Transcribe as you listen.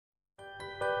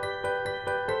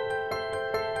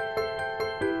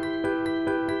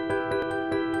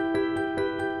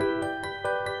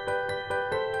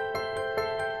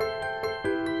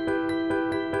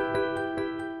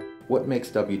What makes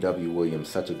W.W.Williams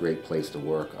such a great place to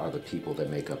work are the people that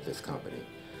make up this company.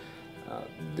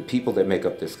 The people that make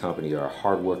up this company are a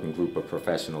hard-working group of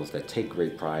professionals that take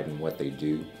great pride in what they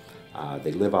do.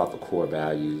 They live out the core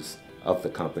values of the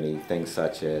company, things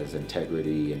such as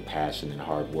integrity and passion and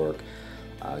hard work.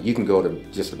 You can go to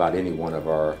just about any one of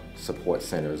our support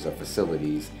centers or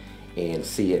facilities and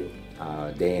see it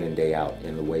day in and day out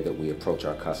in the way that we approach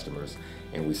our customers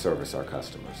and we service our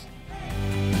customers.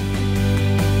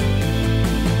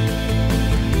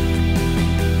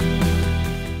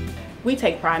 We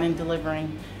take pride in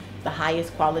delivering the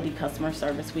highest quality customer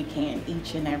service we can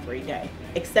each and every day.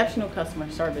 Exceptional customer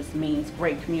service means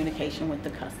great communication with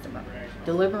the customer,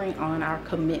 delivering on our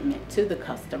commitment to the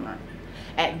customer.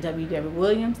 At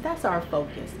W.W.Williams, that's our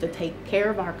focus, to take care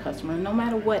of our customer no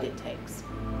matter what it takes.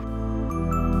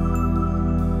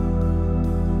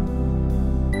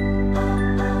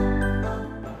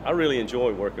 I really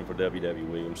enjoy working for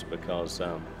W.W.Williams because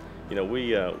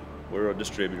we're a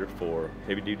distributor for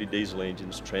heavy-duty diesel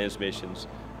engines, transmissions,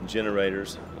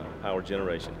 generators, power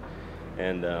generation.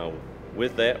 And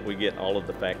with that, we get all of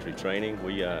the factory training.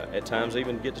 We at times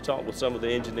even get to talk with some of the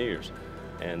engineers,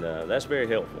 and that's very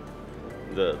helpful.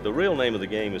 The real name of the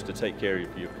game is to take care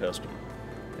of your customer.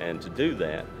 And to do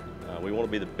that, we want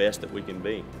to be the best that we can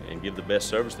be and give the best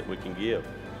service that we can give.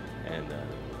 And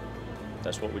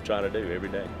that's what we try to do every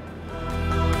day.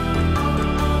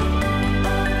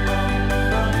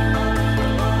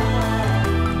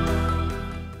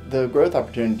 The growth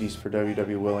opportunities for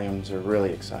W.W.Williams are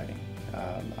really exciting.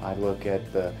 I look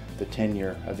at the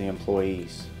tenure of the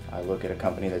employees. I look at a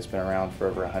company that's been around for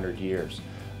over 100 years.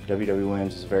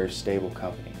 W.W.Williams is a very stable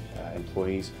company.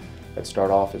 Employees that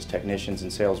start off as technicians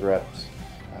and sales reps,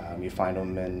 you find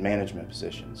them in management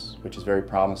positions, which is very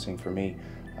promising for me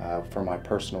for my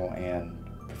personal and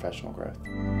professional growth.